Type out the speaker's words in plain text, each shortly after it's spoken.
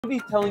be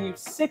telling you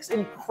 6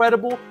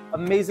 incredible,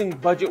 amazing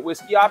budget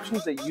whiskey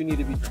options that you need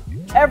to be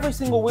drinking. Every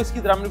single whiskey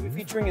that I'm going to be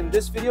featuring in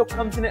this video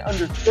comes in at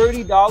under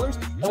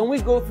 $30, and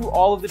we go through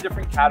all of the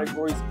different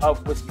categories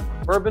of whiskey,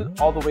 from bourbon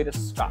all the way to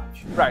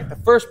scotch. Right, the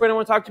first brand I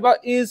want to talk to you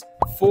about is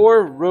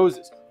Four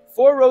Roses.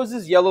 Four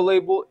Roses Yellow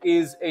Label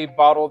is a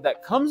bottle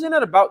that comes in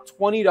at about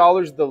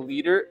 $20 the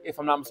liter. If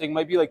I'm not mistaken, it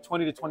might be like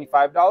 $20 to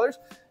 $25.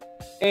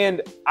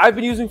 And I've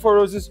been using Four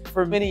Roses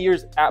for many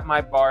years at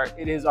my bar.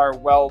 It is our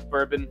well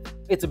bourbon.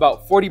 It's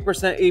about 40%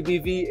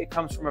 ABV. It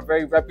comes from a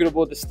very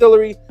reputable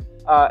distillery,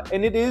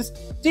 and it is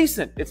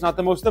decent. It's not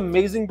the most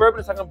amazing bourbon.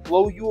 It's not gonna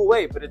blow you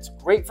away, but it's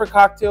great for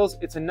cocktails.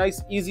 It's a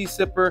nice, easy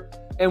sipper,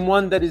 and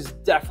one that is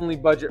definitely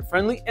budget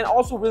friendly and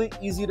also really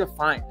easy to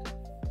find.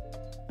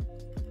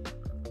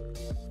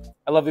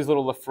 I love these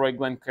little Lafroy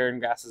Glencairn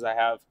glasses I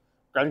have.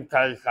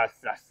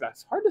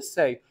 That's hard to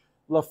say.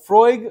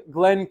 Lafroy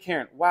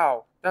Glencairn.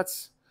 Wow,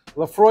 that's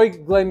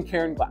Lafroy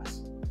Glencairn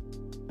glass.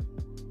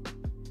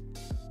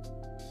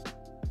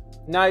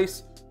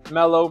 Nice,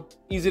 mellow,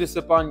 easy to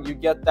sip on. You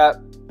get that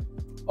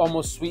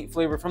almost sweet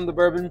flavor from the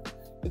bourbon.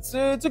 It's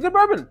a good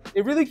bourbon.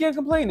 It really can't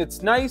complain.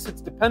 It's nice,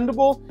 it's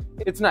dependable.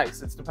 It's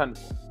nice, it's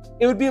dependable.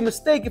 It would be a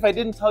mistake if I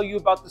didn't tell you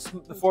about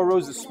the Four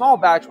Roses small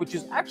batch, which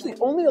is actually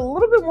only a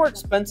little bit more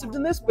expensive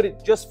than this, but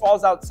it just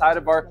falls outside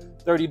of our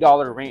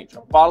 $30 range. A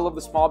bottle of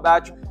the small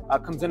batch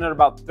comes in at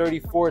about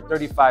 $34,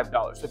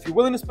 $35. So if you're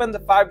willing to spend the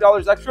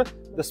 $5 extra,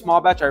 the small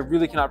batch I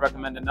really cannot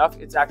recommend enough.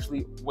 It's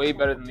actually way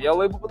better than the Yellow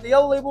Label, but the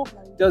Yellow Label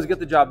does get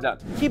the job done.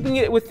 Keeping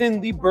it within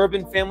the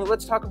bourbon family,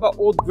 let's talk about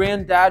Old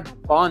Grandad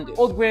Bonded.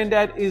 Old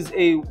Grandad is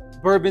a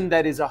bourbon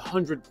that is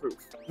 100 proof,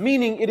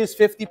 meaning it is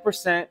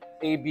 50%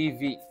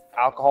 ABV.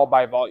 Alcohol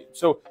by volume.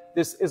 So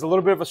this is a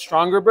little bit of a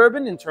stronger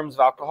bourbon in terms of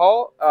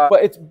alcohol,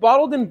 but it's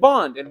bottled in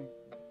bond, and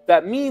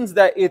that means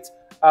that it's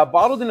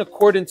bottled in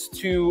accordance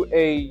to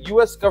a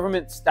U.S.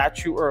 government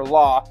statute or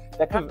law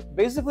that kind of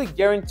basically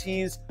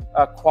guarantees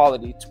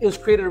quality. It was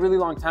created a really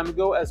long time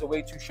ago as a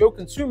way to show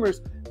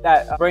consumers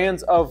that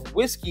brands of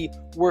whiskey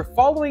were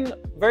following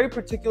very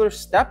particular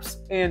steps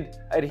and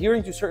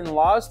adhering to certain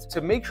laws to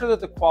make sure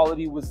that the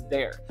quality was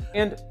there.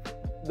 And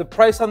the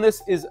price on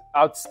this is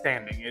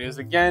outstanding. It is,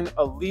 again,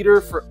 a liter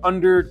for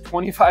under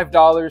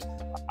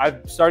 $25.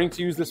 I'm starting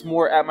to use this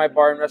more at my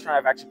bar and restaurant.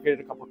 I've actually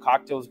created a couple of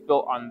cocktails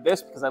built on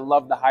this because I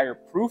love the higher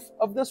proof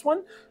of this one.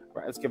 All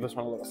right, let's give this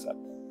one a little sip.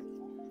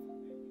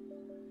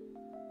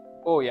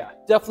 Oh yeah,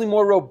 definitely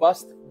more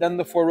robust than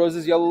the Four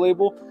Roses Yellow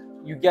Label.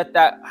 You get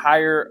that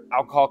higher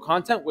alcohol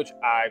content, which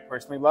I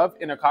personally love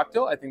in a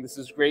cocktail. I think this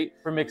is great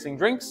for mixing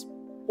drinks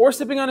or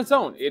sipping on its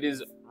own. It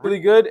is really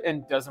good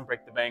and doesn't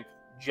break the bank.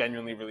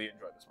 Genuinely really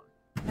enjoy this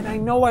one. And I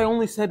know I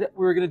only said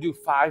we were gonna do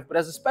 5, but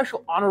as a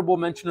special honorable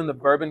mention in the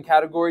bourbon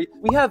category,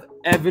 we have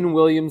Evan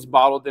Williams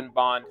Bottled in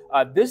Bond.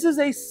 This is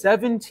a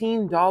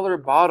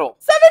 $17 bottle.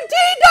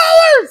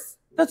 $17!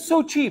 That's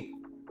so cheap.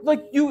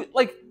 You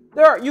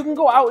can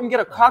go out and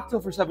get a cocktail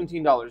for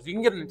 $17. You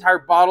can get an entire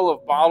bottle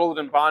of Bottled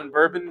in Bond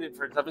bourbon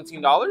for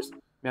 $17.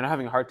 Man, I'm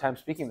having a hard time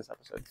speaking this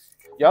episode.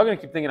 Y'all gonna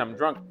keep thinking I'm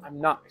drunk.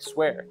 I'm not, I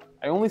swear.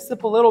 I only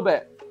sip a little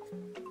bit.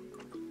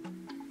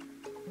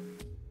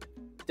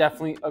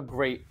 Definitely a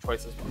great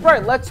choice as well.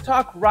 Right, let's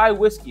talk rye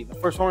whiskey. The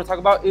first one we're talking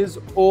about is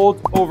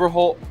Old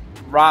Overholt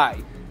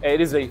Rye.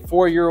 It is a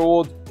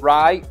 4-year-old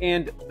rye,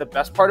 and the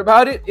best part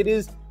about it, it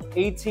is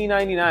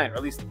 $18.99, or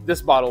at least this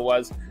bottle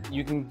was.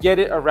 You can get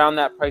it around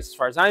that price, as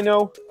far as I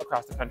know,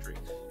 across the country.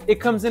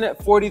 It comes in at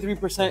 43%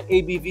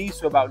 ABV,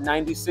 so about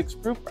 96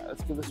 proof. Right,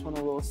 let's give this one a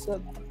little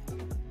sip.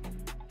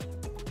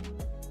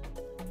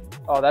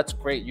 Oh, that's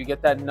great. You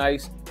get that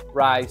nice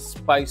rye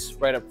spice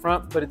right up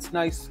front, but it's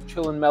nice,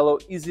 chill and mellow,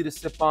 easy to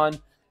sip on,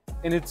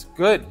 and it's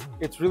good.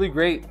 It's really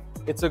great.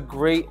 It's a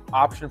great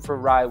option for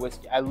rye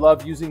whiskey. I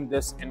love using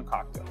this in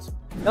cocktails.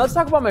 Now let's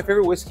talk about my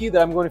favorite whiskey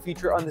that I'm going to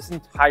feature on this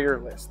entire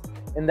list,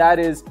 and that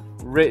is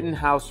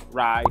Rittenhouse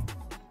Rye.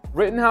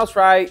 Rittenhouse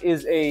Rye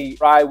is a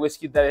rye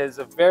whiskey that is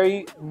a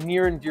very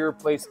near and dear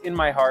place in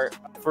my heart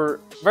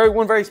for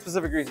one very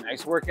specific reason. I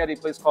used to work at a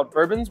place called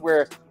Bourbons,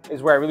 where I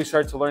really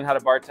started to learn how to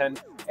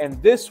bartend. And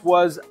this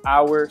was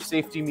our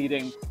safety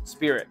meeting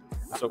spirit.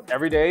 So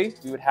every day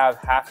we would have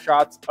half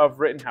shots of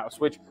Rittenhouse,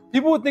 which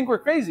people would think we're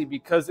crazy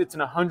because it's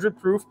an 100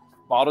 proof,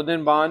 bottled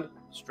in bond,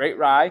 straight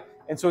rye.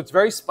 And so it's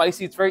very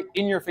spicy. It's very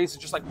in your face. It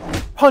just like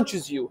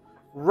punches you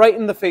right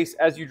in the face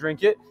as you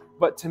drink it.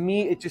 But to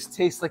me, it just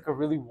tastes like a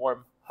really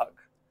warm hug.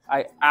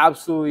 I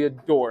absolutely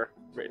adore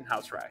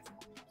Rittenhouse Rye.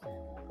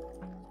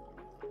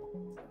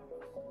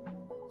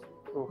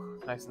 Oh,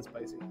 nice and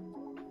spicy.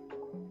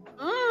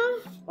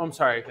 Oh, I'm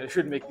sorry, I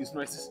shouldn't make these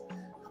noises.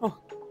 Oh,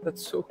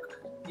 that's so good.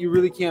 You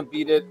really can't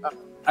beat it.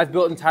 I've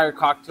built entire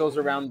cocktails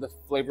around the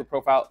flavor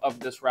profile of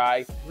this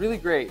rye. Really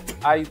great.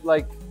 I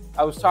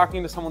was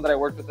talking to someone that I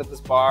worked with at this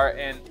bar,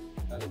 and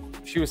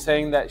she was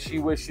saying that she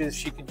wishes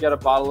she could get a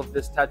bottle of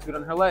this tattooed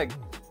on her leg.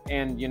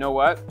 And you know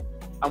what?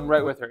 I'm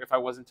right with her if I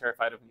wasn't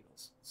terrified of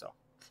needles. So,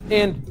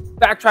 and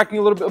backtracking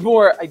a little bit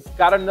more, I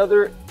got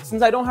another,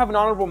 since I don't have an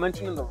honorable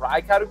mention in the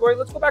rye category,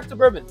 let's go back to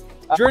bourbon.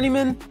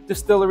 Journeyman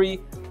Distillery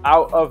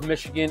out of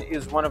Michigan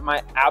is one of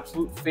my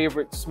absolute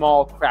favorite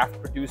small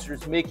craft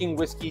producers making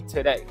whiskey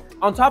today.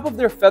 On top of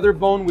their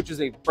Featherbone, which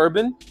is a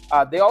bourbon,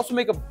 they also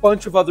make a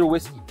bunch of other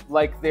whiskeys,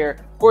 like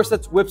their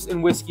Corset's Whips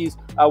and Whiskies,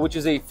 which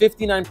is a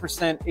 59%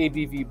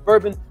 ABV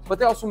bourbon, but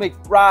they also make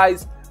rye,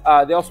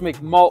 they also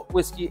make malt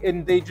whiskey,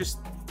 and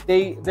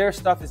their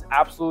stuff is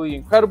absolutely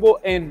incredible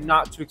and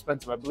not too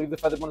expensive. I believe the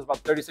Feathered one is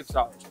about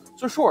 $36.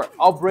 So sure,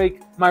 I'll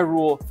break my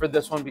rule for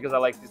this one because I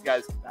like these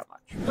guys that much.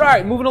 All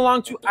right, moving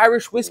along to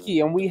Irish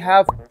whiskey, and we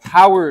have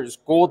Powers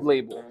Gold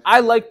Label. I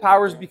like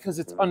Powers because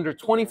it's under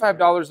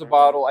 $25 a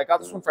bottle. I got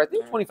this one for I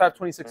think $25,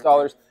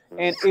 $26,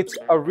 and it's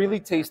a really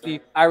tasty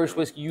Irish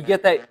whiskey. You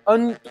get that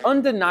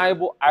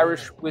undeniable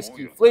Irish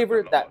whiskey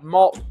flavor. That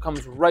malt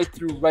comes right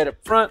through, right up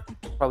front.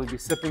 Probably be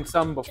sipping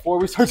some before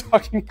we start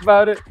talking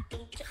about it.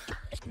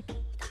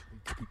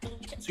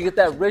 So you get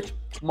that rich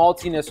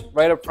maltiness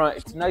right up front.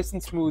 It's nice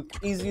and smooth,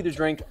 easy to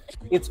drink.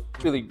 It's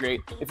really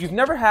great. If you've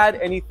never had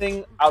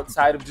anything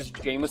outside of just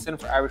Jameson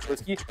for Irish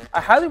whiskey,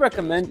 I highly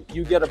recommend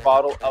you get a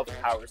bottle of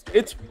Powers.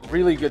 It's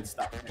really good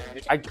stuff.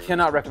 I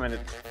cannot recommend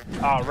it.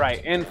 All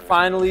right, and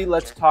finally,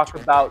 let's talk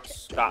about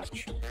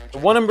Scotch. The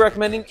one I'm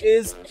recommending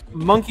is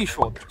Monkey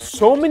Shoulder.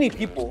 So many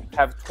people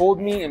have told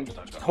me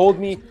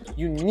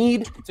you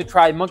need to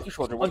try Monkey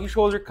Shoulder. Monkey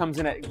Shoulder comes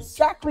in at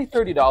exactly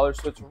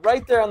 $30, so it's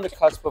right there on the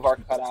cusp of our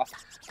cutoff.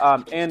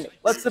 And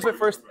let's sip it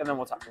first, and then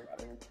we'll talk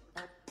about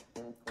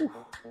it. Ooh.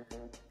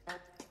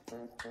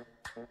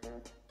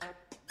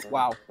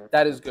 Wow,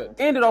 that is good.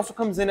 And it also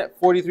comes in at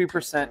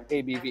 43%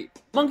 ABV.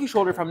 Monkey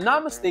Shoulder, if I'm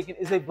not mistaken,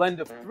 is a blend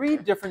of 3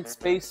 different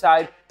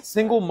Speyside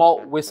single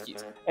malt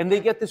whiskeys. And they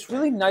get this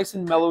really nice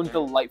and mellow and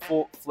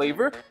delightful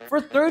flavor for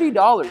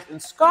 $30.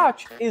 And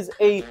Scotch is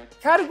a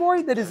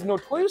category that is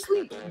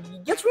notoriously,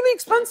 gets really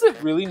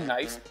expensive. Really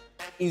nice,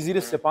 easy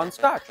to sip on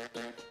Scotch.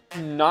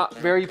 Not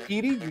very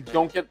peaty. You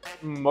don't get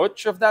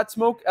much of that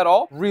smoke at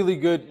all. Really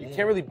good. You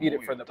can't really beat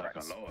it for the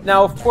price.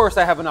 Now, of course,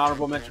 I have an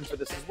honorable mention for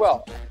this as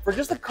well. For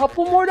just a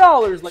couple more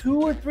dollars, like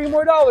 $2 or $3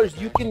 more,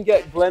 you can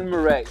get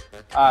Glenmorangie.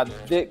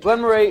 The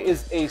Glenmorangie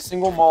is a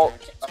single malt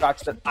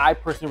Scotch that I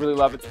personally really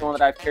love. It's the one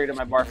that I've carried in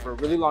my bar for a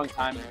really long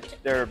time.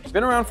 They've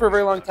been around for a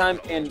very long time,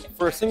 and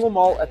for a single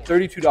malt at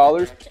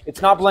 $32,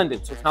 it's not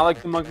blended. So it's not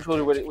like the Monkey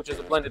Shoulder, which is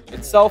a blended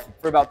itself,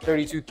 for about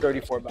 $32,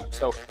 $34.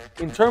 So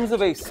in terms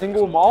of a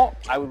single malt,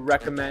 I would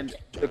recommend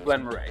the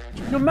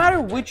Glenmorangie. No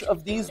matter which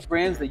of these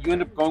brands that you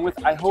end up going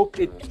with, I hope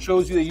it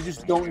shows you that you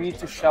just don't need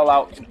to shell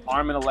out an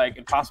arm and a leg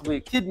and possibly a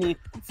kidney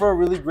for a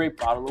really great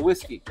bottle of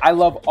whiskey. I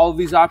love all of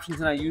these options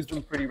and I use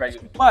them pretty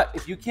regularly. But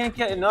if you can't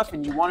get enough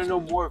and you want to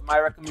know more of my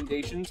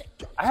recommendations,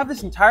 I have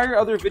this entire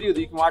other video that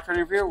you can watch right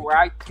over here where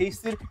I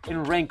tasted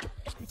and ranked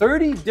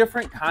 30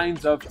 different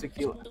kinds of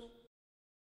tequila.